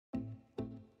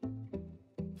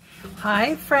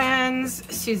Hi friends,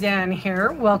 Suzanne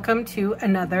here. Welcome to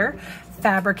another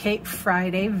Fabricate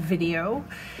Friday video.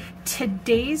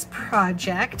 Today's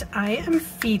project, I am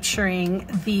featuring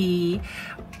the,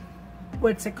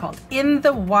 what's it called? In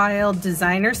the Wild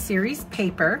Designer Series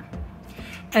paper,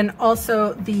 and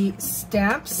also the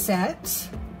stamp set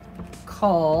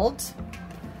called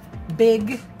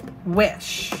Big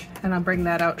Wish. And I'll bring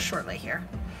that out shortly here.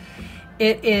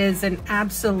 It is an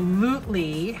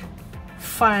absolutely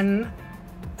fun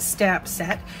stamp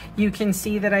set. You can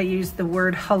see that I used the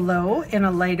word hello in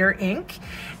a lighter ink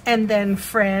and then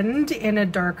friend in a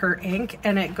darker ink,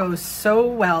 and it goes so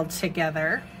well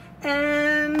together.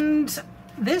 And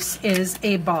this is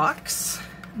a box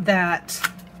that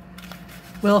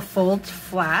will fold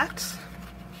flat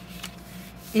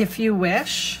if you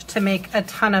wish to make a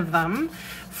ton of them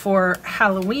for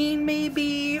Halloween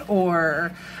maybe,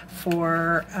 or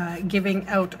for giving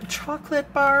out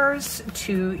chocolate bars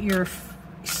to your,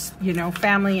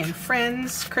 family and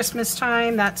friends, Christmas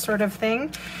time, that sort of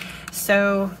thing.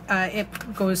 So it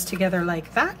goes together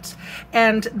like that.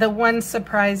 And the one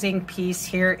surprising piece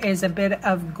here is a bit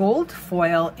of gold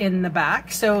foil in the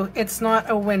back. So it's not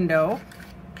a window.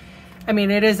 I mean,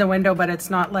 it is a window, but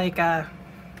it's not like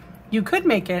you could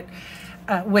make it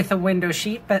with a window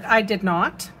sheet, but I did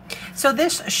not. So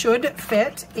this should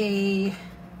fit a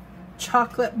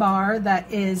chocolate bar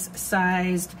that is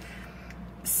sized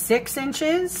 6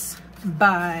 inches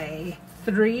by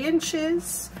 3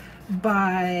 inches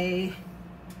by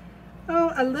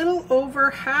a little over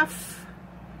half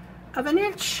of an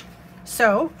inch.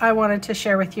 So I wanted to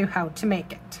share with you how to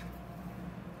make it.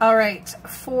 All right,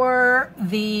 for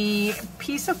the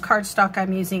piece of cardstock,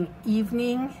 I'm using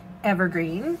Evening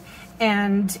Evergreen,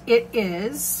 and it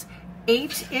is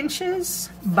 8 inches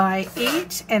by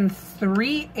 8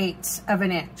 3/8 of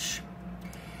an inch.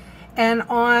 And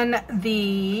on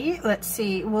the, let's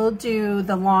see, we'll do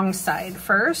the long side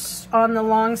first. On the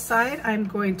long side, I'm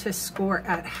going to score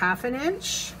at 1/2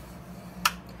 inch,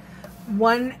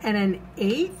 1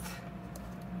 1/8,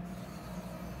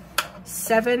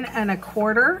 7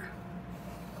 1/4,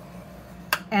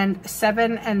 and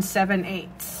 7 7/8.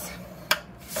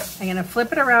 I'm going to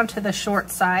flip it around to the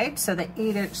short side, so the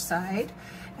 8-inch side,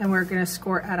 and we're going to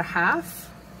score at 1/2,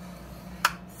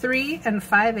 3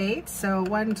 5/8, so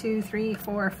 1 2 3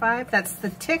 4 5. That's the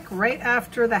tick right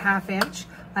after the 1/2 inch.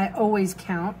 I always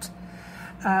count.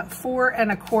 4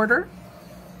 1/4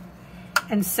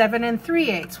 and 7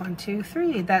 3/8. 1 2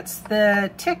 3. That's the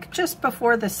tick just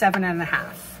before the 7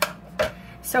 1/2.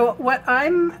 So what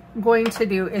I'm going to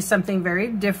do is something very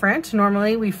different.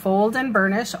 Normally we fold and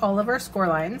burnish all of our score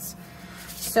lines.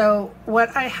 So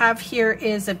what I have here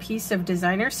is a piece of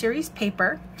Designer Series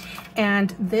paper,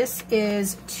 and this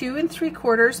is 2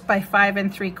 3/4 by 5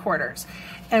 3/4.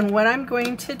 And what I'm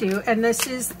going to do, and this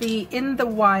is the In the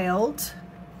Wild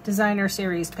Designer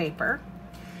Series paper.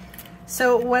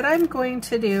 So what I'm going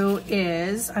to do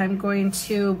is I'm going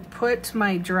to put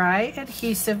my dry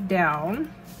adhesive down.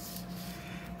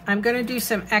 I'm going to do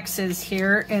some X's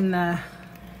here in the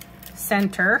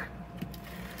center.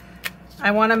 I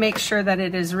want to make sure that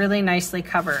it is really nicely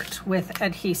covered with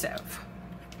adhesive.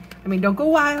 I mean, don't go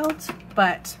wild,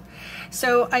 but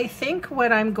so I think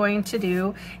what I'm going to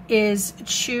do is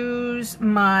choose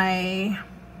my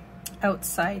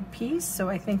outside piece. So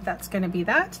I think that's going to be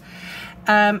that.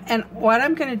 And what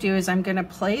I'm going to do is I'm going to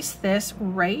place this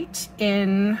right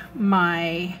in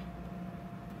my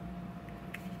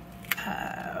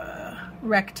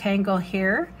rectangle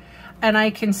here, and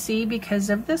I can see because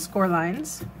of the score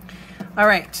lines. All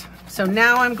right, so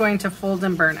now I'm going to fold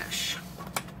and burnish.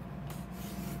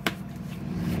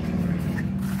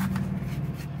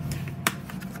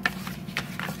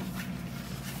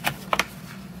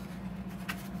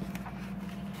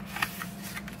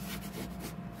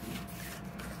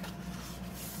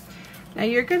 Now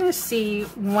you're going to see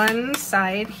one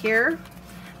side here.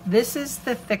 This is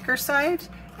the thicker side,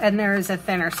 and there is a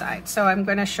thinner side. So I'm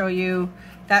going to show you,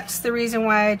 that's the reason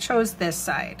why I chose this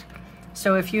side.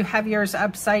 So if you have yours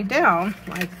upside down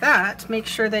like that, make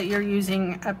sure that you're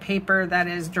using a paper that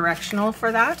is directional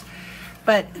for that.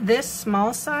 But this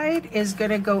small side is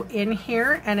going to go in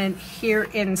here and in here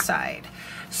inside.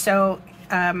 So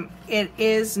it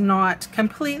is not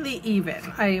completely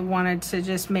even. I wanted to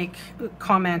just make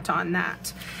comment on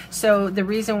that. So the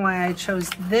reason why I chose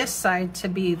this side to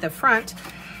be the front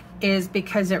is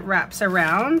because it wraps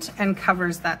around and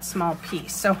covers that small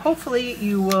piece. So hopefully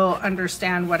you will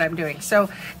understand what I'm doing. So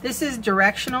this is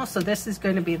directional, so this is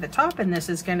going to be the top and this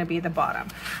is going to be the bottom.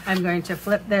 I'm going to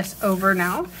flip this over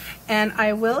now, and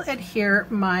I will adhere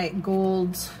my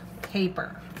gold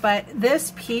paper. but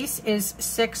this piece is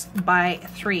 6 by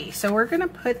 3. So we're gonna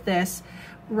put this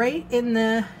right in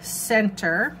the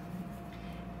center,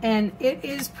 and it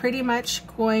is pretty much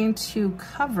going to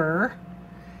cover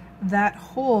that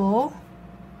whole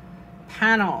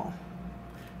panel.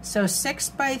 So 6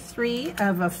 by 3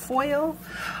 of a foil,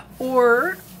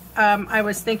 or I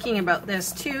was thinking about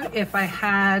this too, if I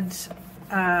had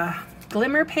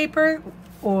glimmer paper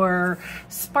or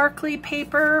sparkly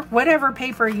paper, whatever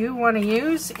paper you want to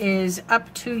use is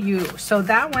up to you. So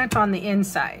that went on the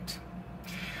inside.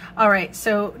 All right,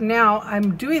 so now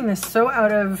I'm doing this so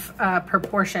out of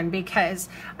proportion because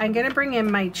I'm gonna bring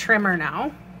in my trimmer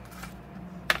now.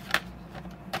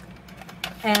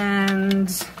 And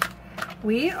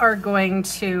we are going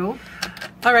to,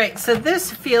 all right, so this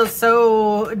feels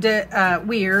so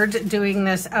weird doing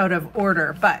this out of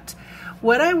order, but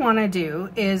what I want to do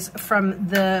is from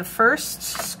the first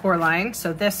score line,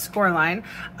 so this score line,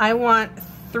 I want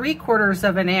 3/4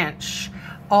 of an inch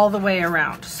all the way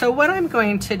around. So what I'm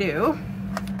going to do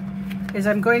is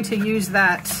I'm going to use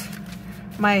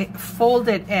my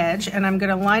folded edge, and I'm going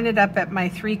to line it up at my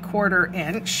 3/4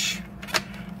 inch.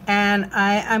 And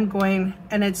I am going,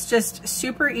 and it's just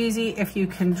super easy if you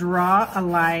can draw a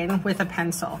line with a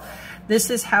pencil. This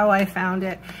is how I found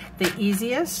it the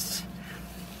easiest.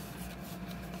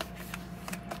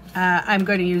 I'm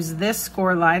going to use this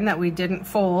score line that we didn't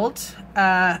fold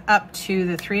up to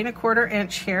the 3¼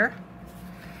 inch here.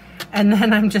 And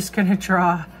then I'm just going to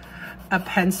draw a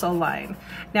pencil line.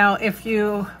 Now, if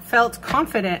you felt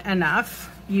confident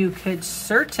enough, you could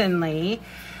certainly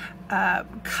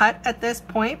cut at this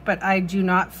point, but I do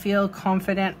not feel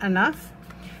confident enough.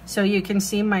 So you can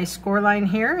see my score line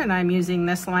here, and I'm using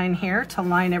this line here to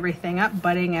line everything up,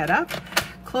 butting it up,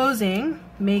 closing,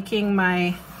 making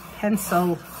my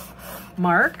pencil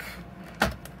mark,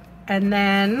 and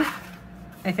then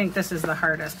I think this is the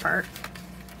hardest part.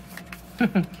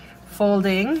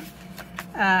 Folding.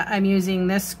 I'm using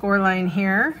this score line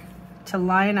here to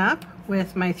line up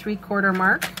with my 3/4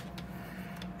 mark,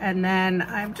 and then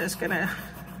I'm just gonna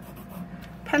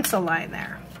pencil line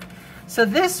there. So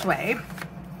this way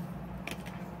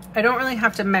I don't really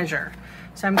have to measure.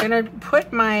 So I'm gonna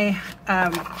put my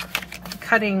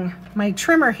my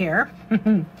trimmer here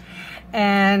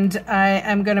and I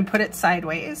am gonna put it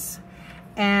sideways,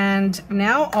 and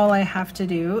now all I have to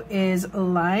do is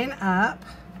line up.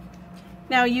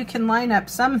 Now you can line up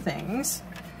some things,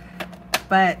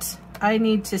 but I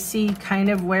need to see kind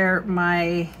of where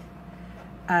my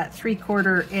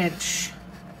 3/4 inch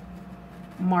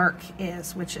mark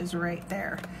is, which is right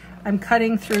there. I'm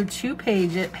cutting through 2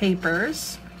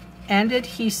 papers and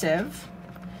adhesive,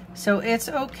 so it's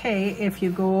okay if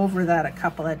you go over that a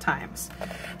couple of times.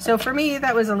 So for me,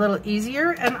 that was a little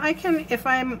easier, and I can, if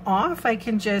I'm off, I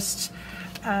can just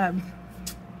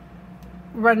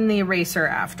run the eraser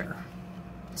after.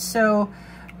 So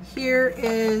here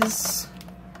is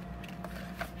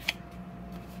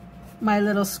my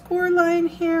little score line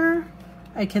here.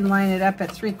 I can line it up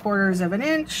at 3/4 of an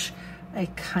inch. I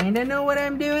kind of know what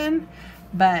I'm doing,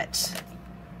 but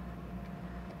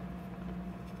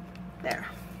there.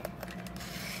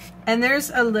 And there's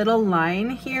a little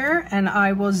line here, and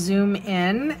I will zoom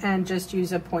in and just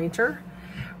use a pointer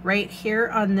right here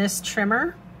on this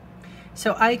trimmer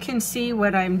so I can see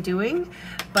what I'm doing.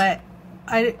 But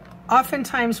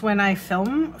oftentimes when I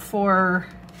film for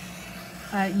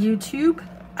YouTube,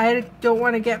 I don't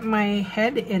want to get my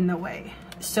head in the way.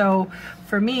 So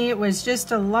for me, it was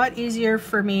just a lot easier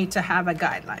for me to have a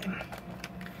guideline.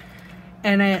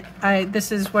 And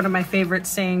this is one of my favorite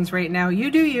sayings right now: you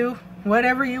do you,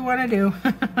 whatever you want to do.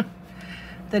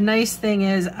 The nice thing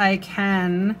is I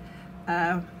can,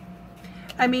 and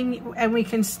we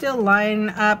can still line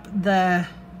up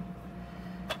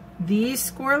these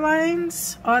score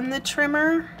lines on the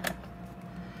trimmer,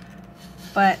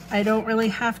 but I don't really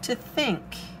have to think.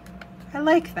 I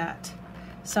like that.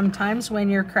 Sometimes when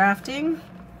you're crafting,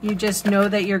 you just know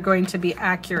that you're going to be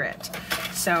accurate.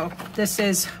 So this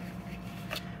is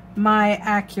my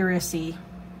accuracy.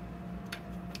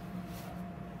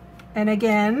 And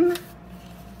again,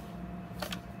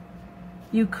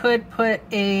 you could put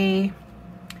a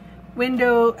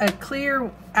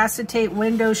clear acetate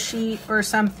window sheet or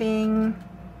something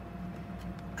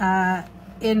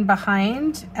in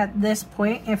behind at this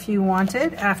point if you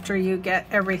wanted, after you get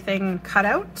everything cut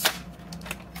out.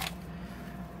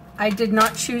 I did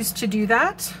not choose to do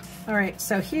that. All right,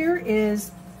 so here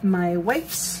is my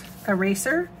white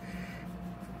eraser.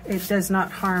 It does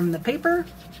not harm the paper.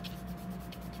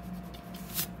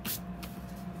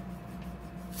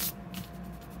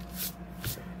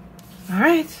 All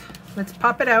right, let's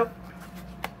pop it out.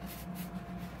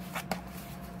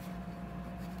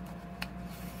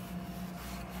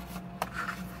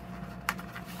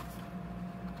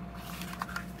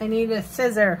 I need a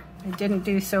scissor. I didn't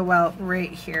do so well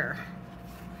right here.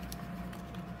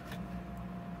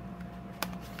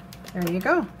 There you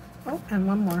go. Oh, and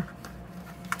one more.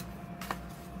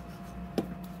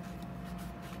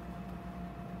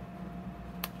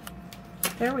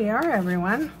 There we are,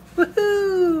 everyone.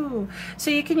 Woohoo!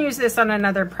 So you can use this on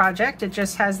another project. It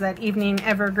just has that evening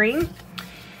evergreen,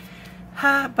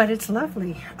 but it's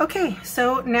lovely. Okay,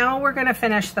 so now we're gonna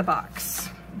finish the box.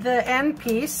 The end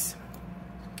piece,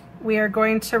 we are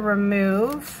going to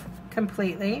remove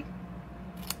completely.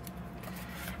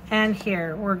 And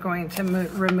here, we're going to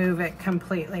remove it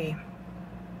completely.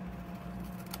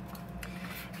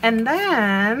 And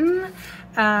then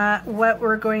what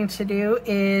we're going to do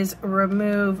is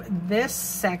remove this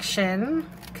section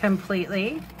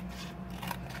completely.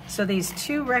 So these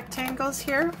two rectangles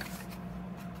here.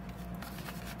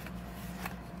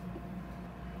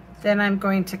 Then I'm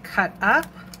going to cut up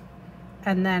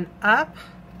and then up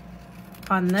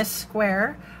on this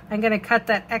square. I'm going to cut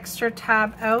that extra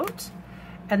tab out,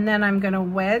 and then I'm going to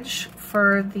wedge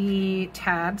for the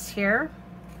tabs here.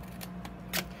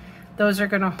 Those are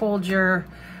going to hold your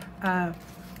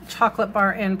chocolate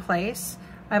bar in place.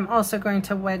 I'm also going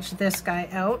to wedge this guy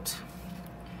out.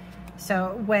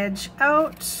 So wedge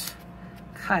out,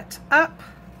 cut up,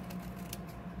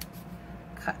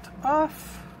 cut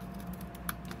off,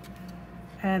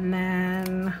 and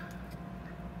then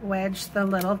wedge the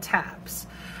little tabs.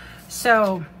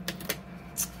 So,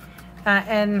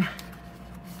 and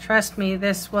trust me,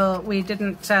 we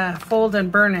didn't fold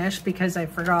and burnish because I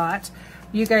forgot.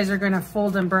 You guys are going to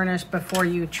fold and burnish before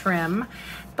you trim,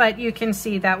 but you can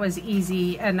see that was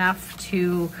easy enough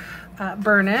to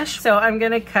burnish. So I'm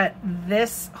going to cut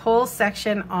this whole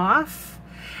section off,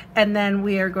 and then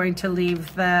we are going to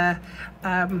leave the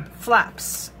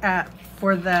flaps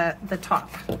for the top.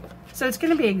 So it's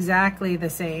going to be exactly the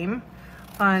same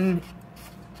on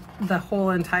the whole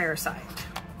entire side.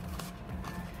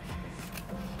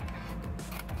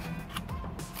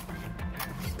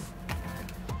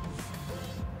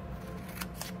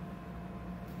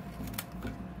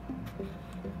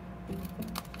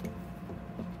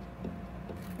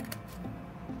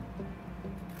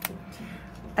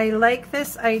 I like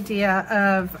this idea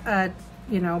of,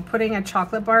 you know, putting a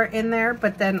chocolate bar in there,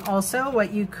 but then also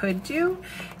what you could do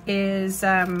is,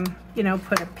 you know,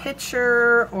 put a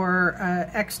picture or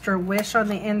extra wish on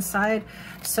the inside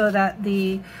so that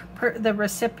the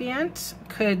recipient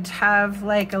could have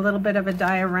like a little bit of a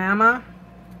diorama.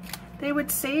 They would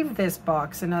save this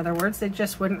box, in other words, they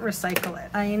just wouldn't recycle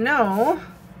it. I know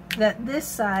that this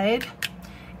side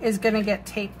is going to get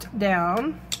taped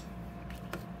down.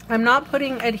 I'm not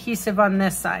putting adhesive on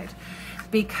this side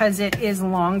because it is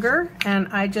longer, and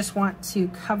I just want to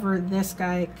cover this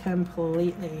guy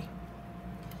completely.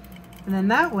 And then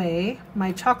that way,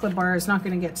 my chocolate bar is not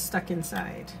going to get stuck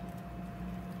inside.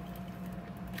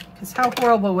 Because how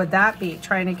horrible would that be,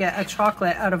 trying to get a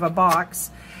chocolate out of a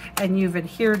box and you've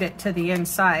adhered it to the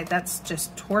inside? That's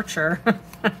just torture.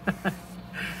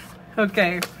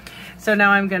 Okay, so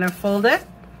now I'm going to fold it.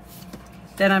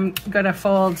 Then I'm going to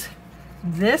fold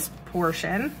this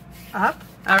portion up.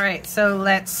 All right, so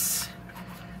let's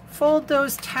fold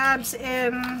those tabs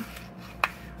in,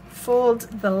 fold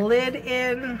the lid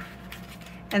in,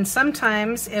 and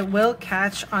sometimes it will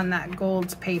catch on that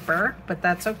gold paper, but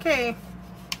that's okay.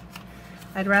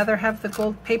 I'd rather have the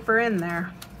gold paper in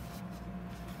there.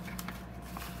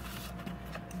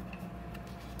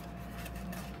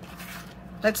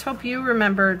 Let's hope you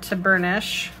remember to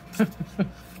burnish.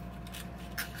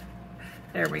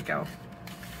 There we go.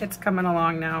 It's coming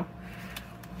along now.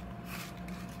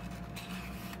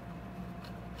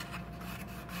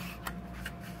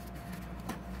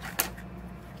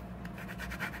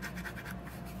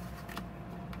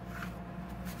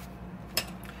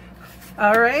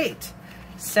 All right,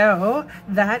 so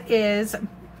that is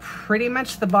pretty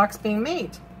much the box being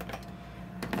made.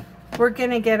 We're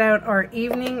gonna get out our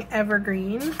evening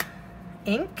evergreen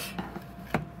ink.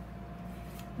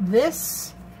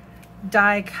 This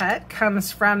die cut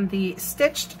comes from the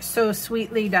Stitched So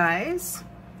Sweetly dies.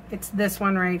 It's this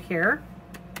one right here.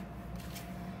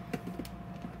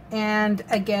 And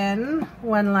again,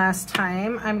 one last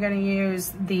time, I'm going to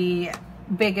use the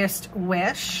Biggest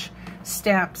Wish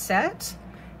stamp set,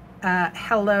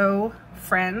 Hello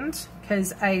Friend,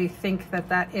 because I think that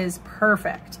that is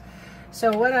perfect.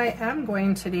 So what I am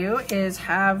going to do is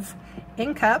have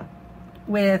ink up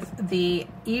with the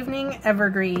Evening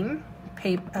Evergreen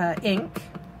paper, ink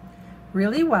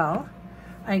really well.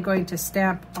 I'm going to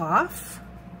stamp off,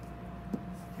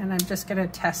 and I'm just going to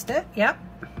test it. Yep.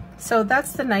 So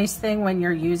that's the nice thing when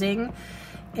you're using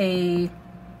a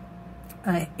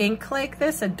ink like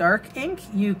this, a dark ink,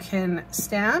 you can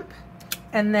stamp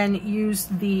and then use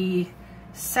the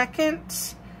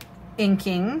second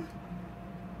inking,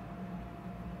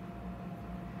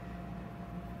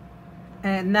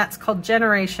 and that's called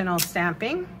generational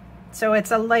stamping. So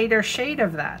it's a lighter shade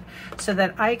of that, so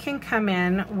that I can come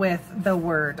in with the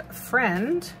word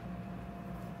friend,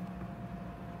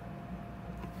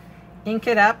 ink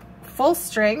it up full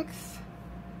strength,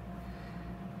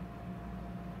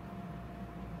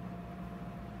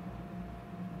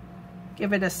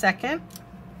 give it a second.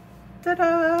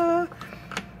 Ta-da!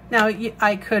 Now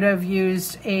I could have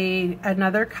used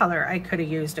another color. I could have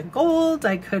used a gold.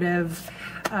 I could have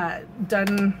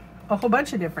done a whole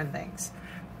bunch of different things.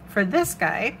 For this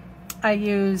guy, I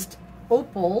used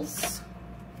opals,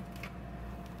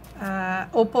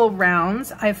 opal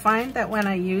rounds. I find that when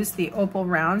I use the opal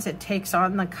rounds, it takes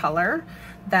on the color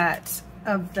that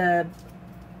of the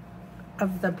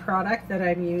product that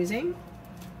I'm using.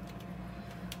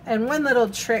 And one little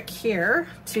trick here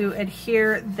to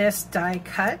adhere this die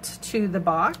cut to the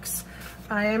box,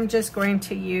 I am just going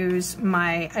to use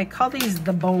I call these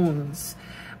the bones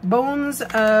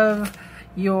of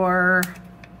your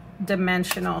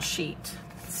dimensional sheet.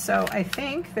 So I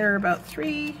think they're about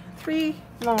three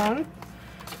long.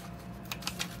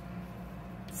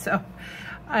 So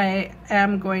I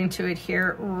am going to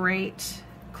adhere right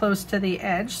close to the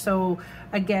edge. So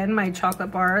again, my chocolate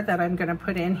bar that I'm going to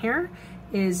put in here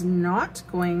is not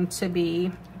going to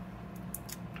be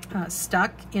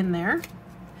stuck in there.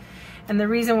 And the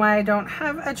reason why I don't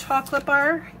have a chocolate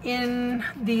bar in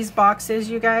these boxes,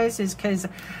 you guys, is because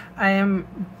I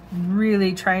am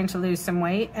really trying to lose some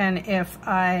weight, and if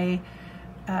I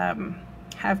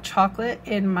have chocolate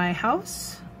in my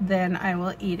house, then I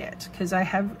will eat it, because I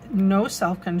have no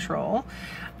self-control.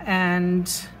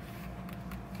 And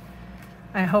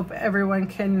I hope everyone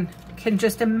can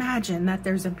just imagine that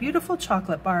there's a beautiful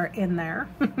chocolate bar in there.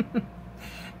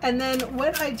 And then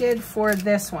what I did for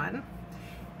this one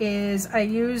is I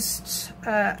used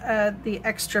the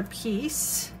extra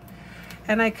piece,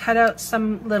 and I cut out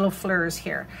some little fleurs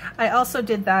here. I also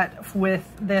did that with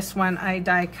this one. I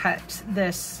die cut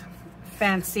this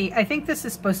fancy, I think this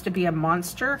is supposed to be a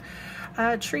monster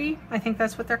tree. I think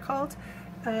that's what they're called.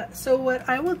 So what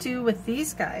I will do with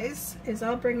these guys is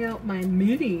I'll bring out my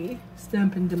mini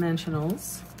Stampin'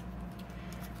 Dimensionals.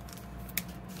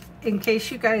 In case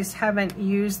you guys haven't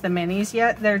used the minis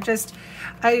yet, they're just,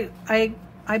 I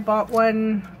bought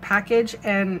one package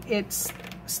and it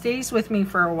stays with me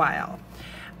for a while.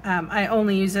 I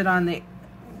only use it on the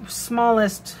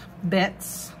smallest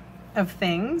bits of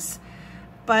things,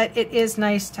 but it is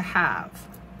nice to have.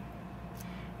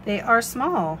 They are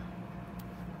small,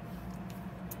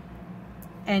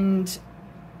 and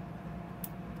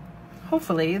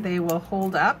hopefully they will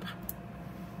hold up.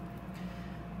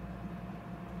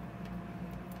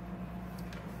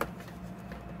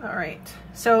 All right,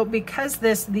 so because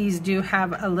these do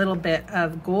have a little bit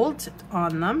of gold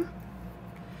on them,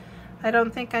 I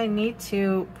don't think I need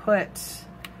to put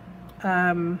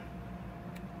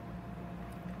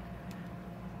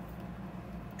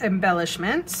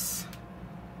embellishments,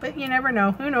 but you never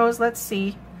know. Who knows? Let's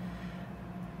see.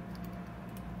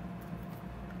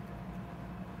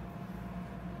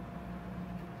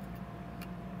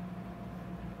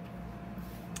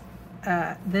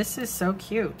 This is so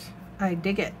cute. I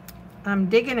dig it. I'm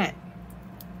digging it.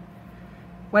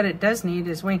 What it does need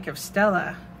is Wink of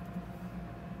Stella.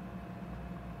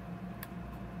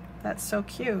 That's so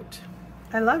cute.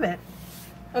 I love it.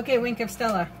 Okay, Wink of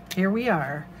Stella, here we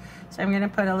are. So I'm going to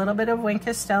put a little bit of Wink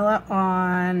of Stella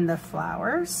on the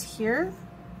flowers here.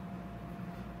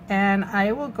 And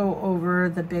I will go over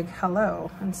the big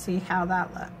hello and see how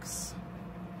that looks.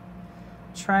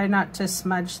 Try not to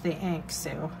smudge the ink,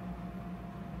 Sue.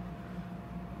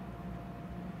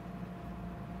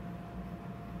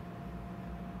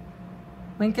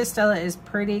 Wink of Stella is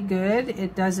pretty good.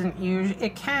 It doesn't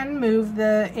it can move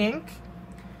the ink,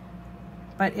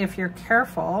 but if you're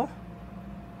careful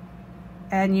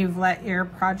and you've let your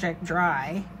project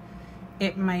dry,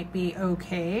 it might be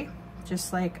okay,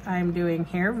 just like I'm doing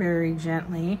here, very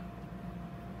gently.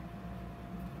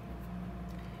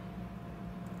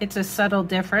 It's a subtle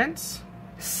difference.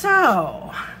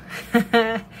 So,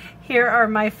 here are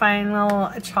my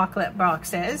final chocolate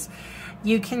boxes.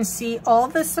 You can see all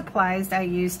the supplies I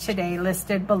used today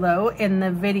listed below in the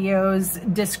video's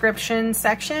description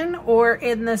section or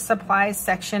in the supplies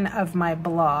section of my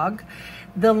blog.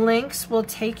 The links will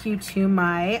take you to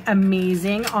my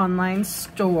amazing online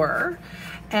store,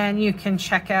 and you can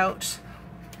check out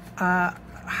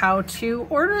how to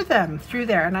order them through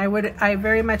there. And I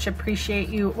very much appreciate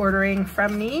you ordering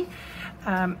from me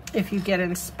if you get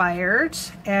inspired.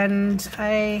 And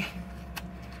I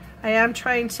am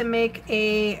trying to make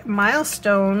a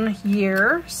milestone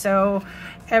year, so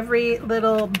every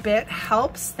little bit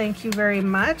helps. Thank you very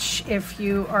much if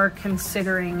you are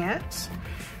considering it.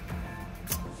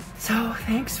 So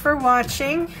thanks for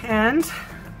watching, and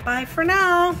bye for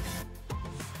now.